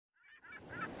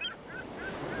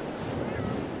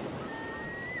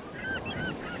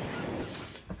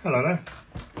Hello there,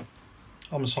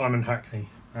 I'm Simon Hackney,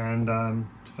 and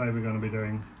today we're going to be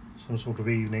doing some sort of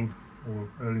evening or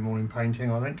early morning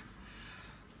painting, I think.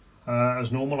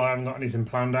 As normal, I haven't got anything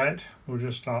planned out. We'll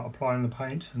just start applying the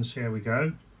paint and see how we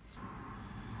go.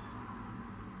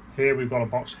 Here we've got a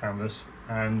box canvas,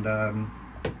 and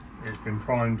it's been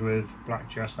primed with black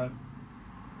gesso,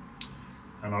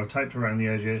 and I've taped around the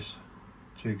edges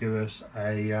to give us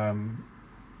a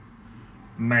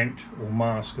mount or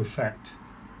mask effect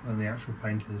when the actual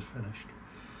painting is finished.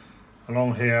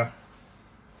 Along here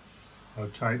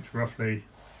I've taped roughly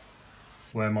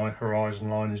where my horizon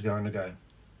line is going to go.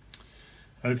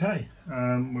 Okay,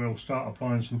 we'll start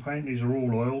applying some paint. These are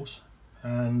all oils,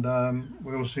 and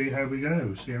we'll see how we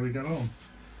go, see how we get on.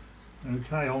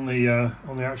 Okay, on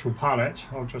the actual palette,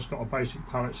 I've just got a basic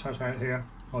palette set out here.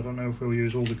 I don't know if we'll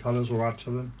use all the colours or add to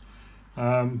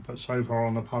them, but so far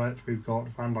on the palette we've got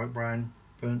Van Dyke Brown,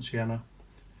 Burnt Sienna,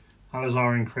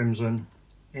 Alizarin Crimson,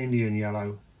 Indian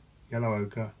Yellow, Yellow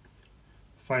Ochre,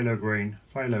 Phthalo Green,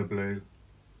 Phthalo Blue,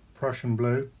 Prussian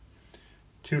Blue,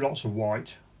 2 lots of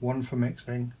white, 1 for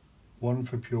mixing, 1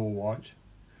 for pure white,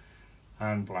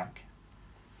 and black.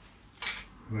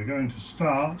 We're going to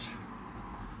start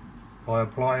by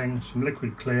applying some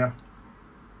liquid clear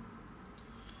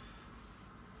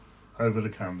over the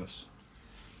canvas.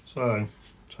 So,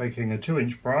 taking a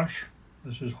 2-inch brush,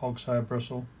 this is hog's hair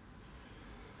bristle,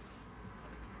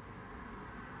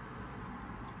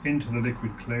 into the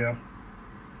liquid clear.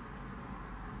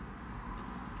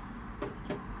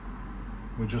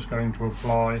 We're just going to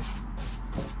apply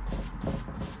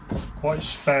quite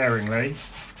sparingly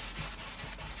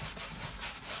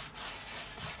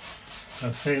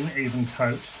a thin, even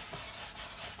coat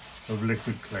of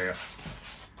liquid clear.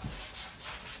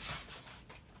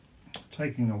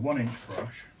 Taking a 1-inch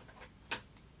brush,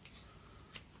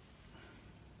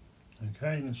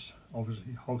 okay, this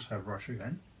obviously hog's hair brush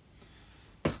again.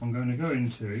 I'm going to go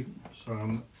into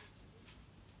some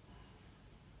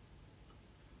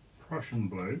Prussian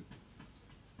Blue,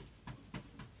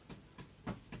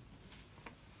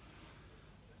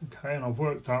 okay, and I've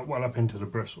worked that well up into the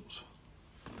bristles,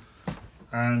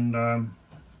 and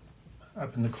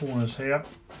up in the corners here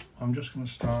I'm just going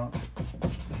to start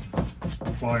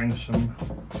applying some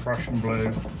Prussian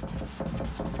Blue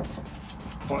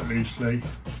quite loosely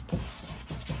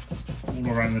all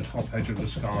around the top edge of the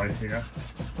sky here,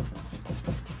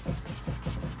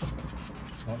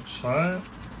 like so.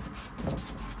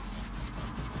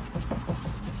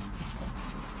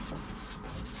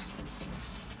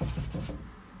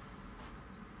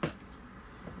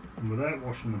 And without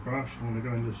washing the brush, I'm going to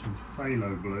go into some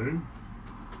Phthalo Blue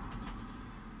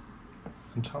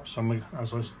and tap some,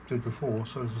 as I did before,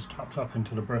 so this is tapped up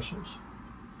into the bristles,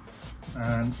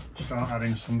 and start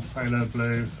adding some Phthalo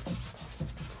Blue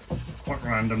quite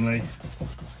randomly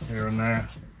here and there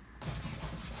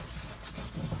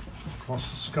across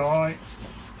the sky.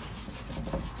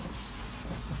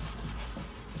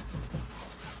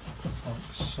 Like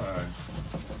so.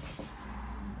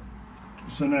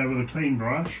 So now with a clean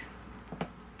brush,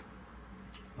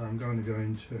 I'm going to go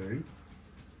into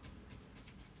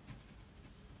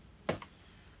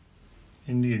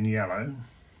Indian Yellow,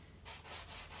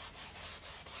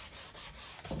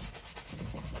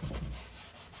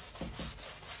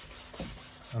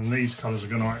 and these colours are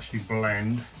going to actually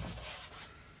blend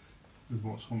with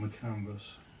what's on the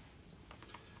canvas.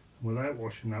 And without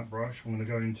washing that brush, I'm going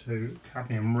to go into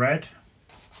Cadmium Red,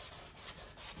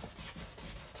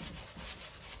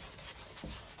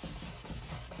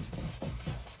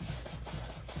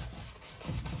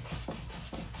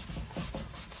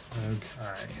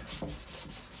 okay,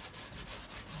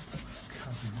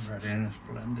 Cadmium Red in, let's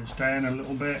blend this down a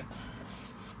little bit.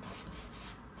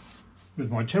 With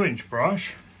my 2-inch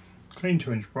brush, clean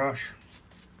 2-inch brush,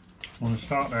 I'm going to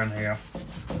start down here,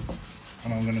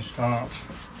 and I'm going to start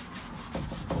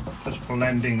just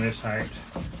blending this out.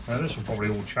 Now this will probably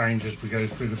all change as we go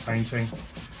through the painting.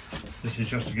 This is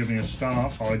just to give me a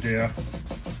start idea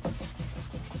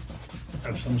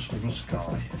of some sort of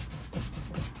sky.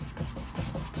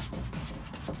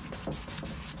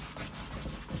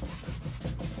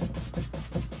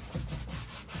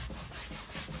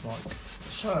 Like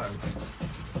so.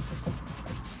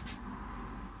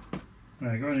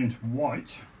 Now going into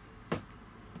white,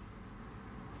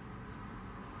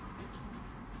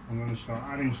 I'm going to start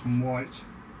adding some white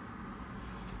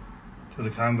to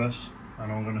the canvas,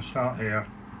 and I'm going to start here,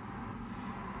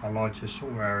 a lightest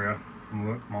sort of area, and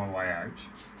work my way out.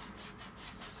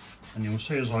 And you'll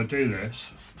see as I do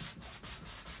this,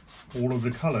 all of the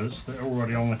colours that are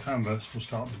already on the canvas will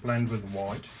start to blend with the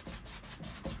white,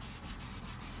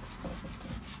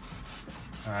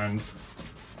 and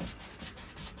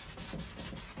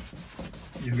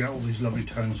you get all these lovely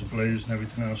tones of blues and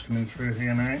everything else coming through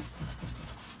here now.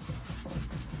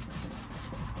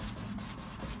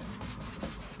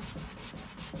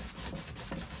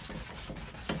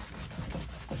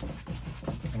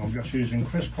 And I'm just using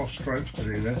crisscross strokes to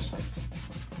do this,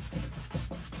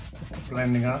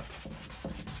 blending up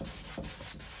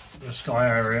the sky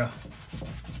area.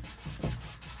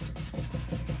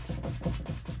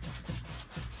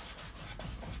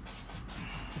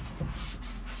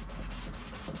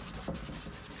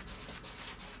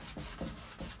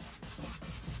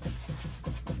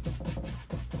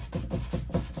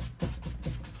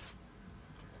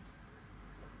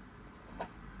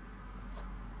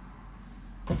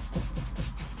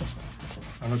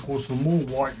 And of course, the more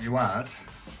white you add,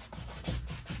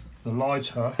 the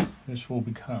lighter this will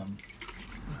become.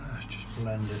 Let's just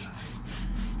blend it.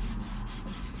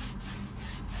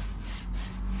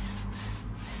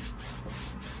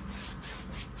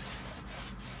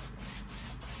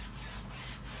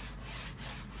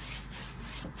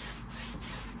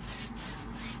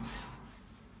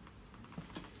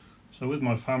 So with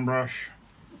my fan brush,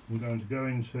 I'm going to go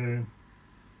into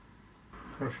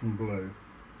Prussian blue.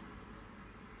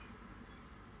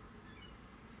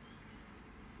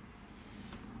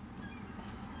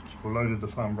 So we loaded the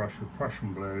fan brush with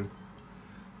Prussian blue,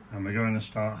 and we're going to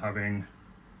start having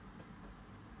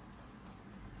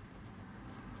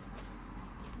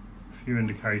a few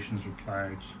indications of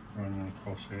clouds running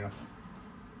across here.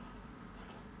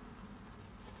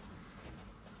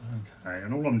 Okay,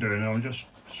 and all I'm doing, I'm just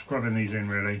scrubbing these in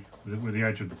really with the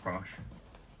edge of the brush.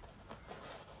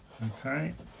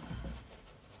 Okay,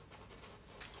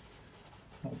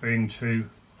 not being too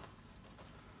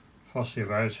fussy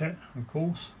about it, of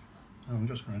course. I'm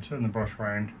just going to turn the brush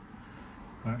around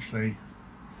and actually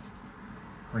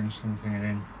bring something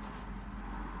in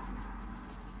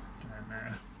down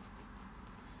there.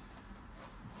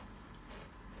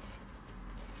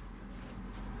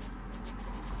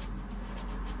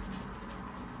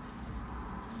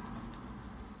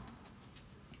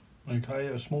 Okay,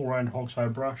 a small round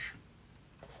hogshead brush.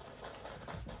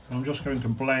 And I'm just going to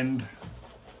blend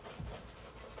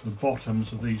the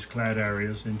bottoms of these cloud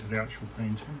areas into the actual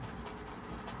painting.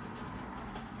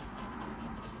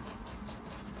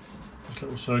 Just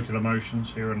little circular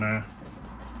motions here and there,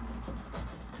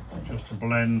 just to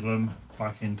blend them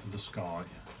back into the sky.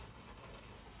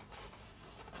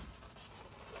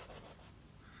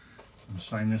 And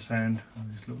same this end,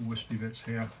 these little wispy bits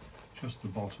here, just the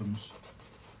bottoms.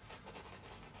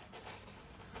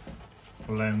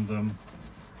 Blend them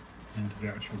into the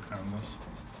actual canvas.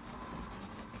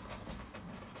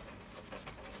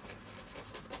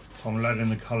 So I'm letting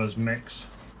the colours mix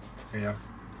here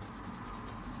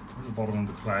at the bottom of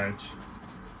the clouds,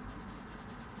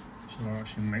 so they're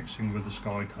actually mixing with the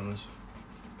sky colours.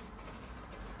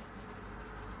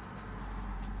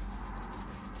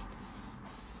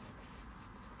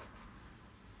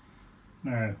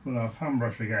 Now with our fan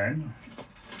brush again,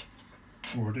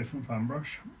 or a different fan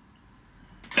brush,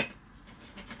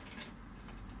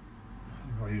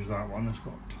 I'll use that one. It's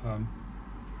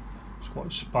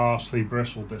quite sparsely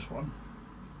bristled, this one.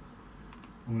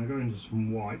 I'm going to go into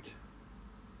some white.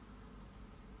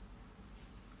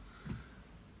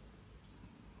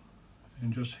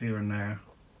 And just here and there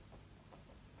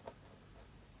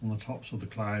on the tops of the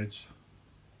clouds,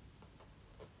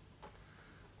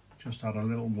 just add a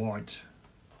little white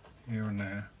here and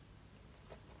there.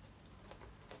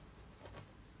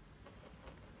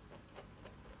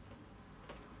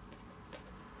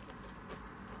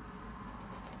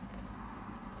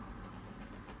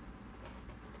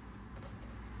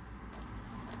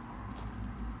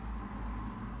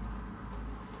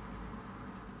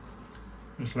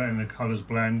 Just letting the colours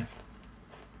blend,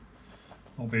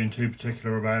 not being too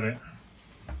particular about it.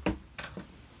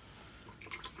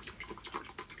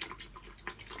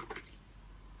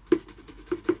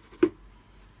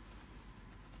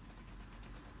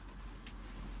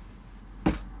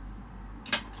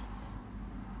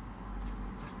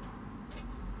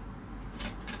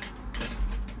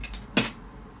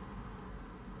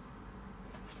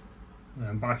 And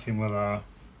then back in with our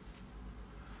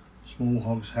small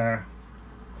hog's hair.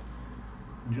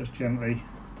 And just gently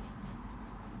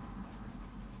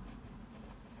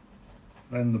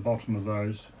blend the bottom of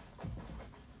those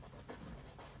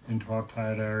into our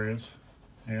cloud areas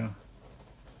here,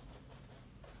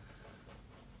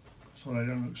 so they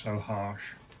don't look so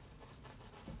harsh.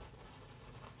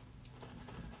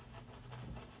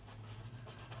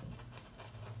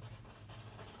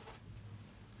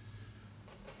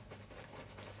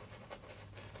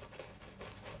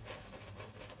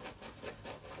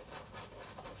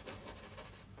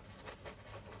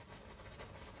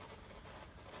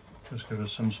 Just give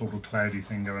us some sort of cloudy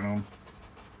thing going on.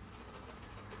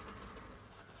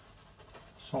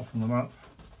 Soften them up.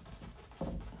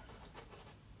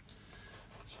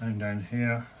 Same down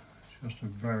here, just a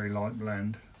very light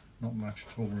blend, not much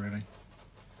at all really.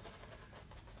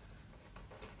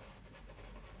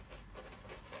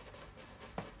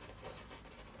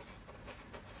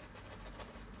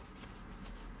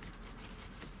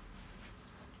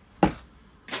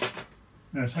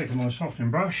 Now taking my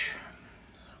softening brush,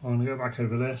 I'm going to go back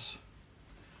over this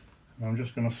and I'm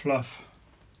just going to fluff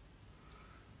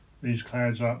these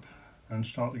clouds up and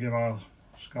start to give our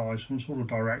sky some sort of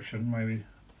direction, maybe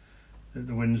that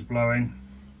the wind's blowing,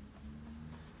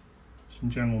 some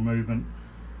general movement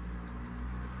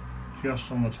just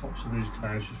on the tops of these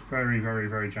clouds, just very, very,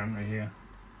 very gently here,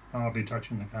 hardly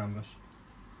touching the canvas.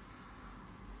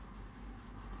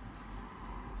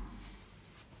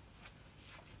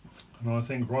 And I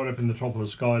think right up in the top of the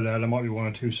sky there might be one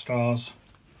or two stars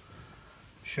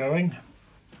showing.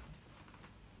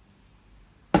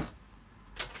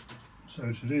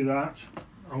 So to do that,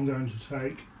 I'm going to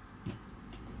take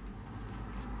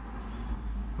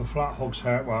a flat hog's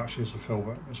hair, well actually it's a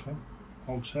filbert, this one,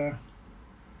 hog's hair,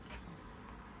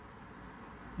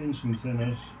 in some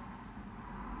thinners,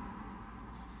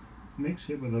 mix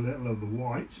it with a little of the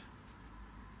white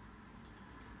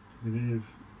to give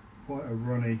quite a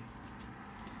runny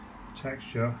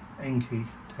texture, inky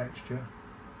texture,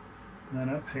 and then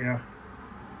up here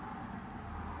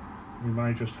we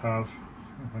may just have,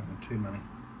 I don't have too many,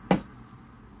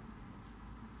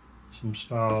 some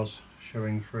stars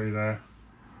showing through there.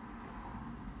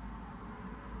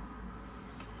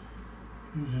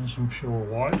 Using some pure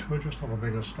white, we'll just have a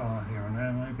bigger star here and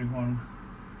there, maybe one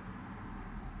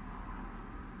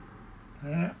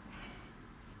there,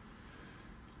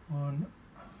 one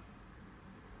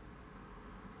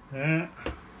there,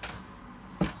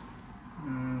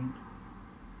 and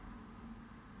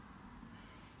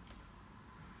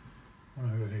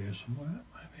one over here somewhere,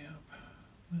 maybe up there.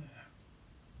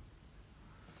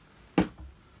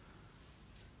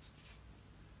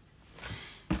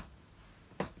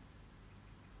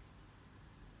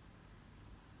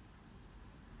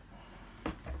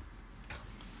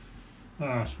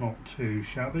 That's not too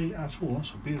shabby at all.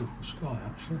 That's a beautiful sky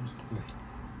actually, it's lovely.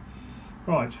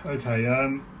 Right, okay,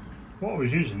 what I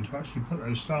was using to actually put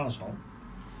those stars on,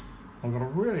 I've got a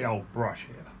really old brush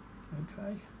here,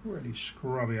 okay, really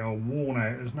scrubby old, worn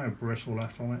out, there's no bristle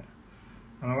left on it.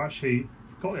 And I've actually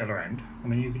got the other end. I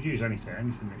mean, you could use anything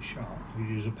that's sharp. You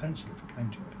could use a pencil if it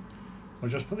came to it. I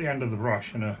just put the end of the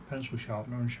brush in a pencil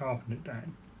sharpener and sharpened it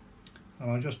down.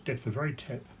 And I just dipped the very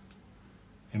tip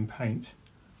in paint.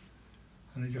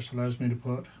 And it just allows me to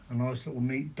put a nice little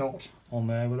neat dot on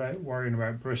there without worrying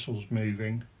about bristles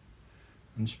moving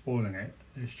and spoiling it.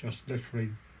 It's just literally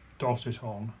dot it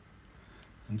on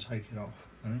and take it off.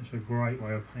 And it's a great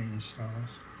way of painting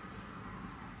stars.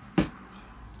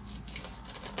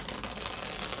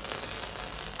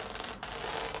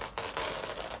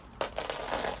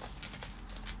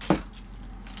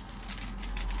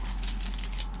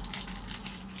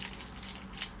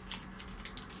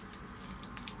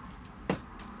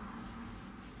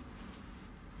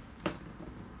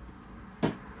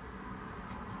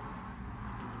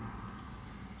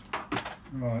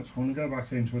 Right, so I'm going to go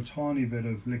back into a tiny bit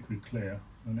of liquid clear,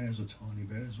 and there's a tiny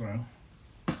bit as well.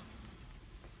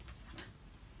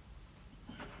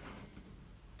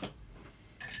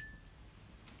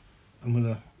 And with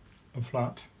a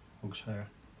flat hog's hair,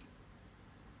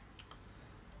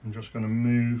 I'm just going to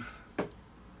move the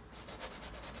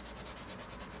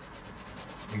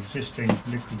existing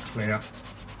liquid clear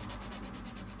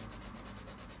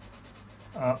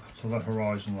up to the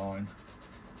horizon line.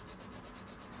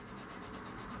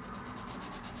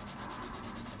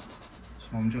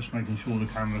 So I'm just making sure the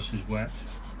canvas is wet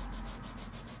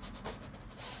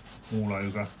all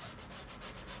over,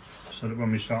 so that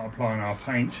when we start applying our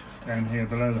paint down here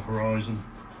below the horizon,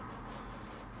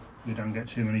 we don't get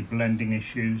too many blending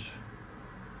issues.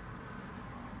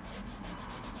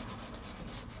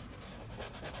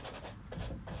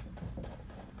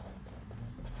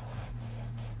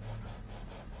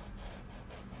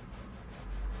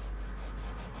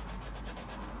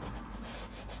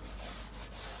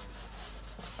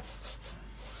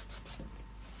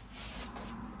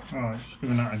 Alright, just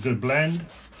giving that a good blend,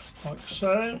 like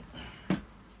so.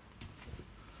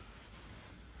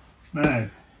 Now,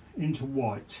 into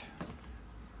white.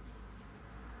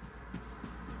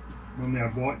 When we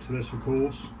add white to this, of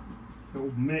course, it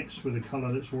will mix with the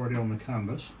colour that's already on the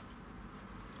canvas.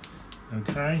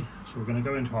 Okay, so we're going to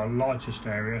go into our lightest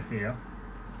area here.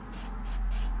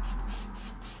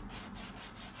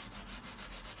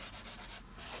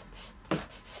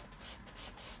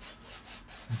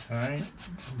 Okay,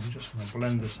 I'm just going to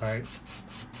blend this out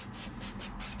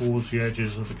towards the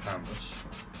edges of the canvas.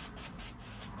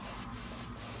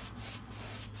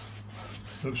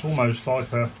 Looks almost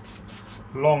like a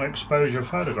long exposure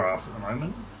photograph at the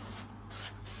moment.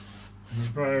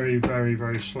 Very, very,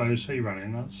 very slow sea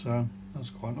running. That's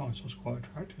quite nice. That's quite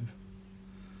attractive.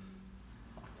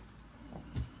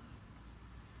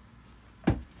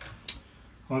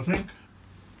 I think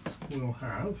we'll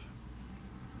have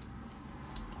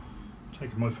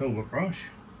taken my filbert brush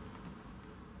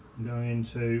and going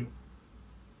into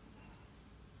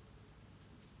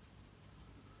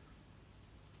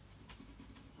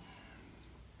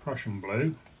Prussian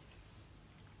blue.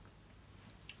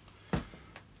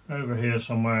 Over here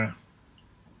somewhere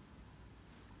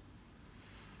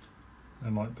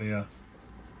there might be a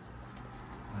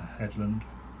headland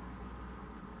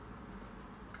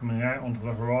coming out onto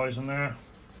the horizon there.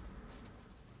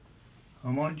 I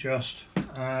might just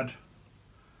add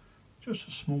just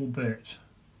a small bit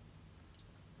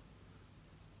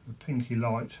of pinky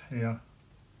light here,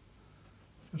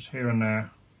 just here and there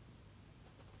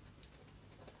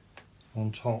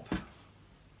on top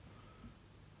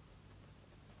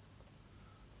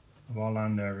of our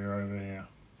land area over here.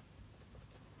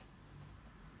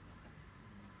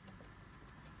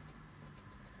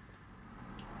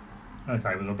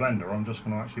 Okay, with a blender I'm just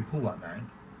going to actually pull that down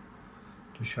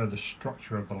to show the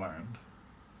structure of the land.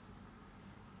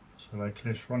 So they're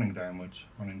cliffs running downwards,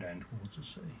 running down towards the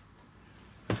sea.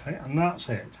 Okay, and that's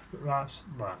it. That's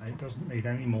that. It doesn't need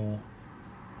any more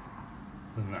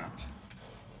than that.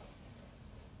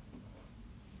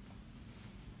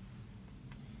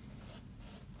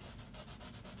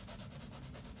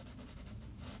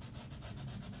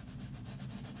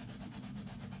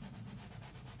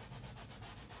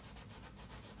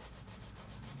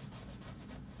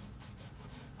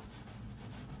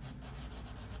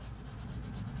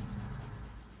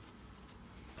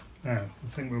 Now, I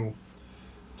think we'll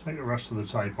take the rest of the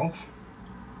tape off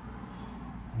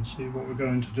and see what we're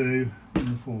going to do in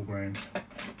the foreground.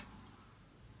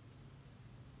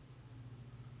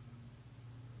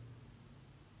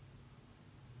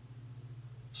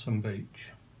 Some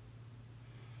beach.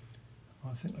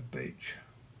 I think the beach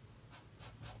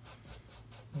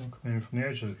will come in from the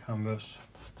edge of the canvas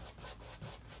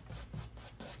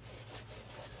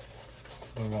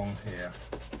along here.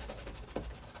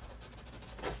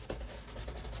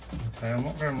 Okay, I'm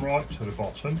not going right to the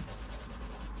bottom.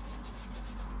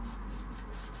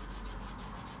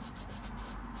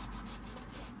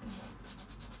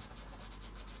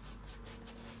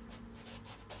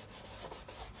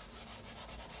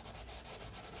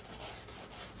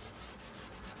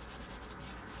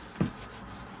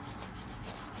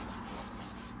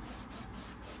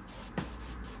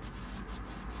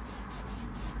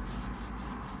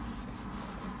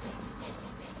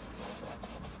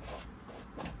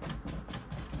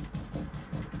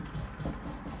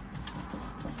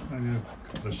 Maybe a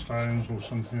couple of stones or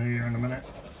something here in a minute.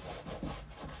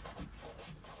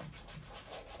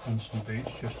 And some beach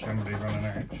just generally running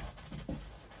out in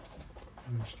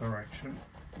this direction.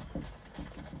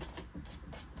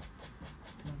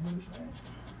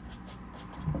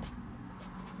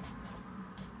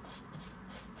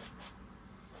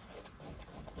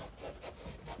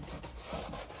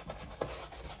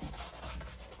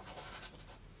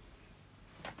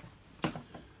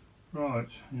 Right,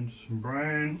 into some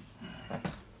brown. I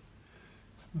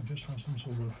just have some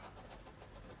sort of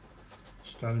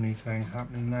stony thing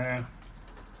happening there.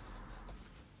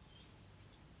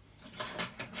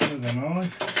 With a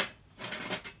knife,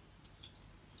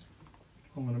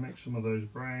 I'm going to mix some of those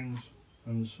browns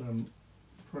and some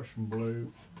Prussian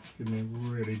blue, give me a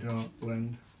really dark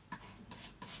blend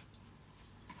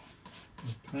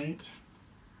of paint.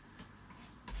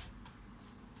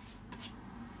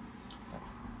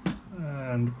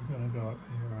 And we're going to go up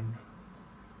here and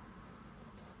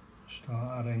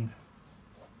start adding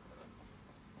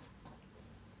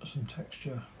some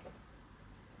texture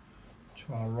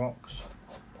to our rocks.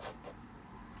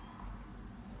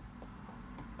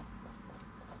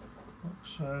 Like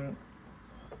so.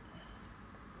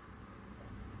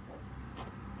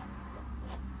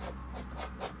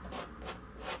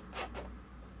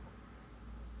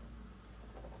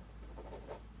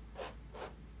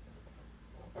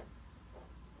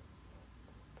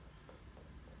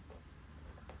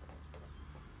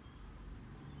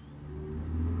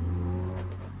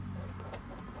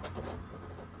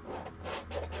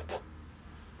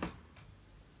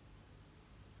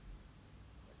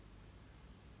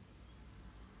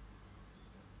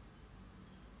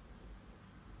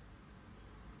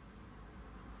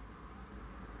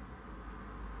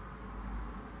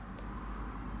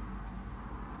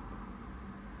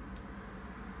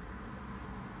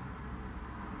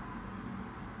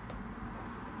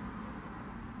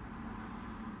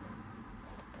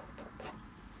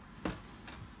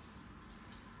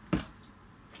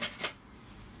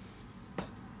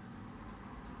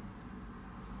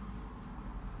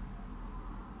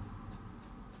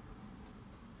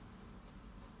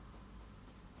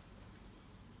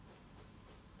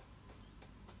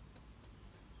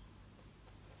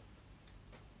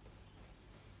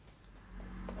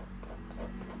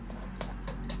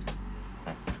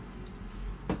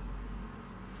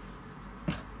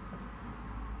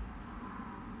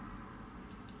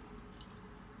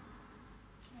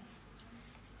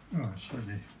 Oh, it's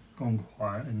certainly gone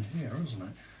quiet in here, hasn't it?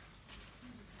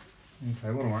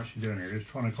 Okay, what I'm actually doing here is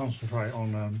trying to concentrate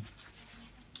on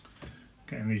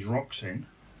getting these rocks in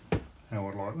how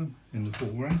I'd like them in the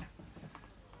foreground.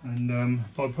 And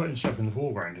by putting stuff in the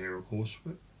foreground here, of course,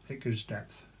 it gives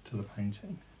depth to the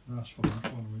painting. And that's what I'm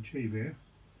trying to achieve here.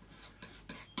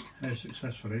 How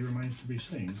successfully remains to be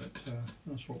seen, but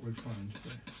that's what we're trying to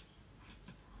do.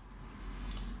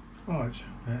 Right,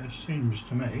 it seems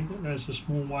to me that there's a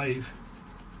small wave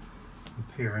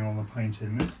appearing on the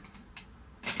painting there.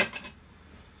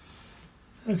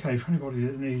 Okay, for anybody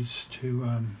that needs to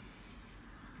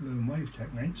learn wave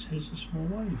techniques, here's a small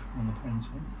wave on the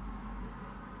painting.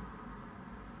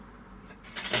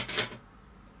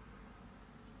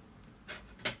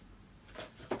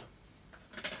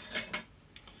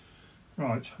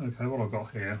 Right, okay, what I've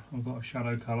got here, I've got a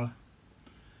shadow colour,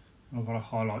 and I've got a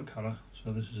highlight colour,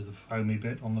 so this is the foamy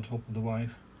bit on the top of the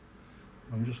wave.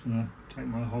 I'm just going to take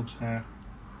my hog's hair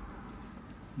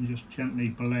and just gently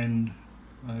blend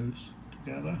those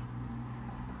together.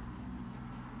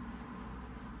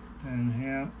 Down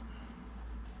here.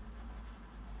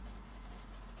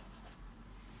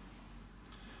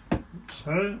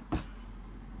 So.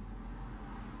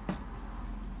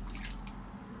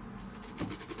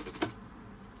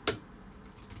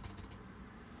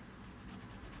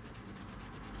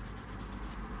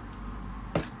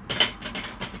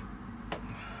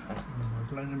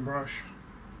 Blending brush.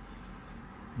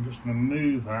 I'm just going to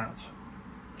move that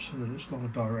so that it's got a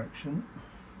direction.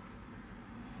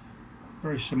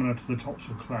 Very similar to the tops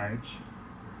of clouds,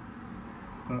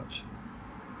 but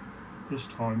this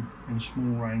time in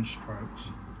small range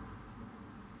strokes.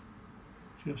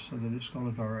 Just so that it's got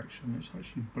a direction, it's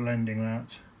actually blending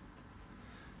that.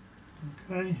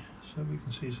 Okay, so we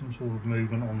can see some sort of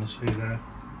movement on the sea there.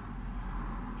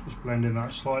 Just blending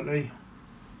that slightly.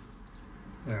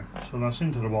 There, so that's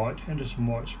into the white, into some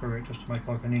white spirit just to make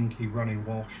like an inky runny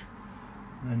wash.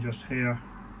 And then just here,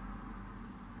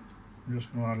 I'm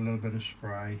just going to add a little bit of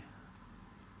spray.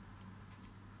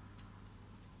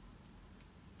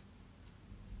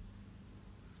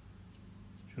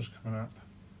 Just coming up,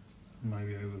 and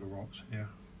maybe over the rocks here.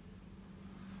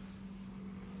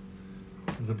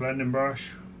 With the blending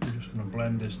brush, we're just going to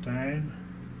blend this down.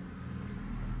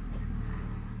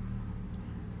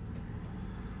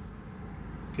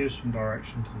 Give some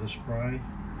direction to the spray,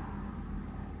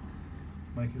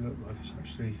 make it look like it's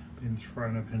actually being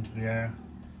thrown up into the air.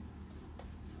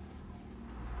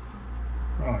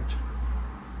 Right,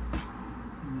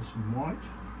 and there's some white.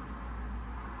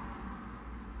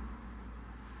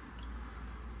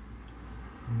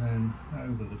 And then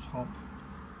over the top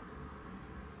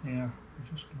here, we're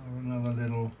just going to have another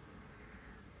little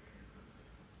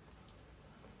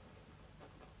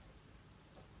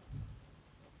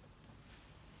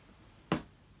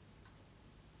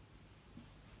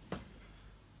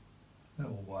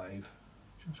wave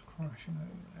just crashing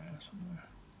over there somewhere,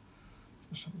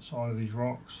 just at the side of these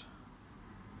rocks,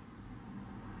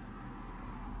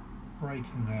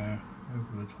 breaking there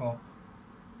over the top.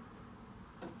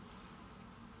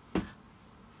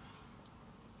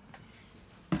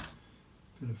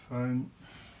 Bit of foam,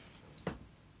 have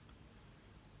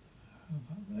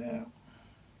that there.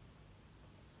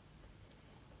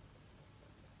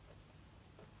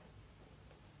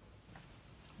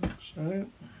 Like so.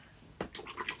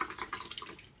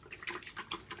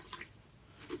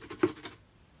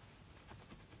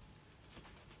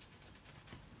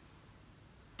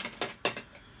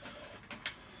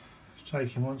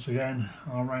 Taking once again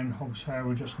our round hog's hair,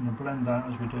 we're just going to blend that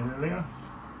as we did earlier.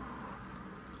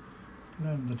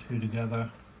 Blend the two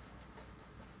together,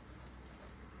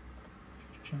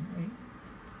 just gently.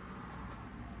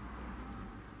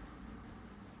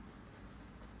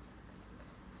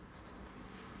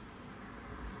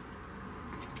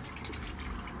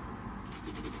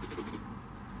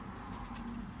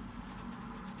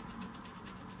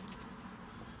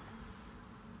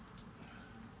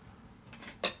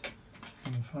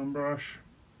 Foam brush,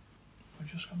 we're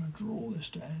just going to draw this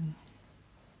down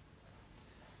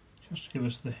just to give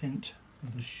us the hint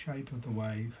of the shape of the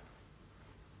wave.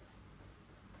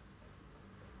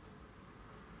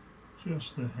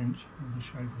 Just the hint of the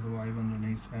shape of the wave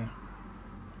underneath there.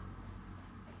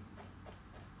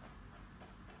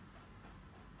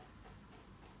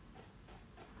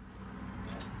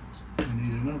 We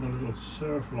need another little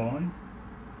surf line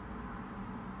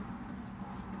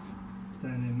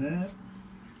down in there.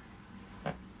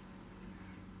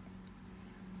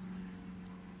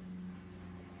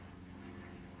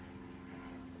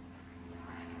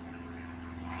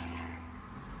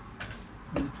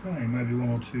 Okay, maybe one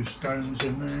or two stones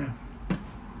in there.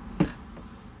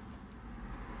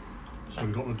 So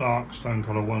we've got the dark stone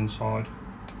colour one side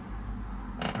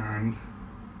and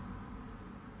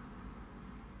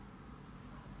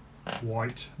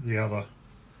white the other,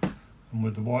 and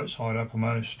with the white side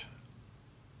uppermost,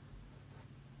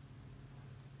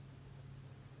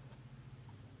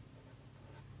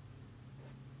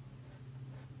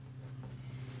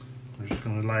 I'm just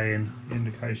going to lay in the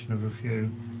indication of a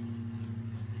few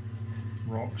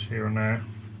rocks here and there.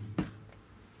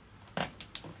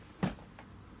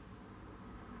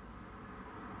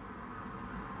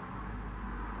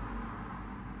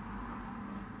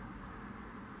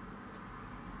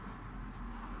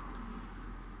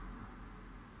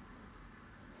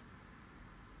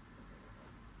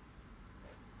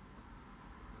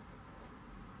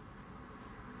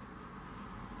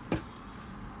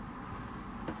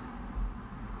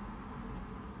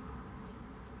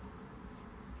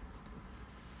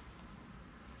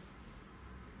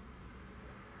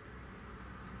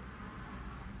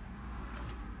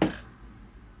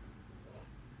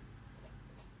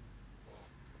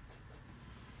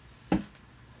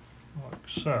 Like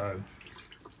so.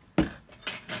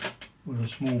 With a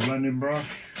small blending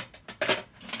brush,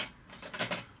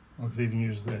 I could even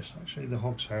use this. Actually, the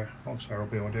hogshair will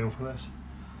be ideal for this.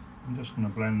 I'm just going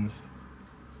to blend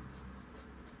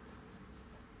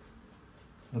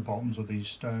the bottoms of these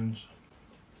stones.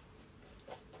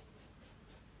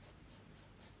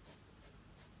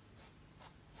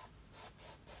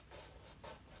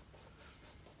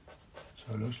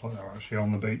 So it looks like they're actually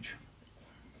on the beach.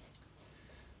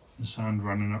 The sand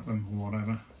running up them or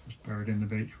whatever, just buried in the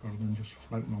beach rather than just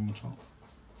floating on the top.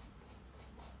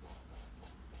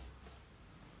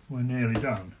 We're nearly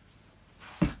done.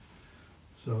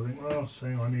 So I think the last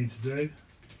thing I need to do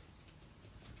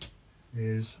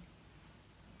is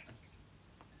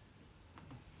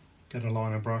get a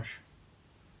liner brush,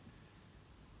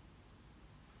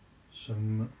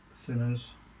 some thinners,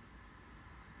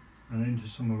 and into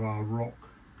some of our rock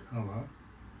colour.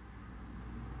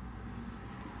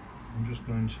 I'm just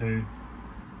going to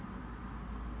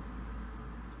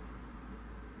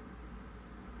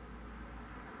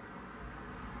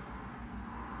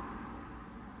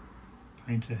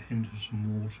paint a hint of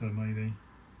some water maybe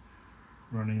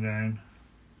running down.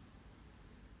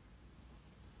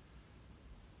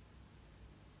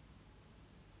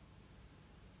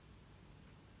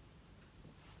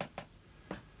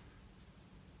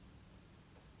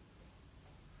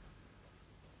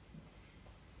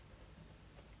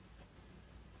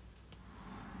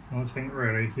 I think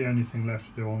really the only thing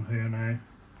left to do on here now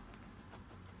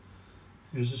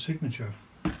is a signature.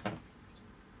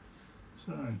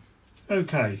 So,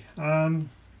 okay, I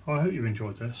hope you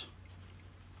enjoyed this.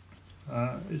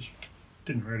 It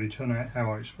didn't really turn out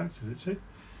how I expected it to,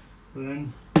 but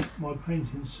then my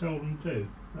paintings seldom do.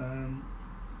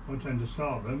 I tend to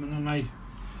start them and then they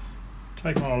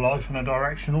take on a life and a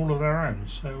direction all of their own.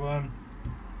 So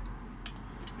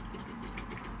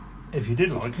if you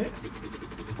did like it,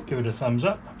 give it a thumbs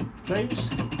up, please.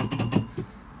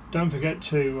 Don't forget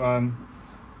to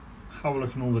have a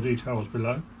look in all the details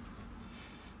below,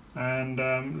 and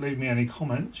leave me any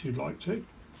comments you'd like to.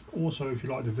 Also, if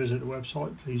you'd like to visit the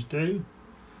website, please do.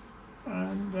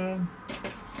 And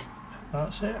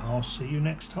that's it. I'll see you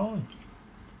next time.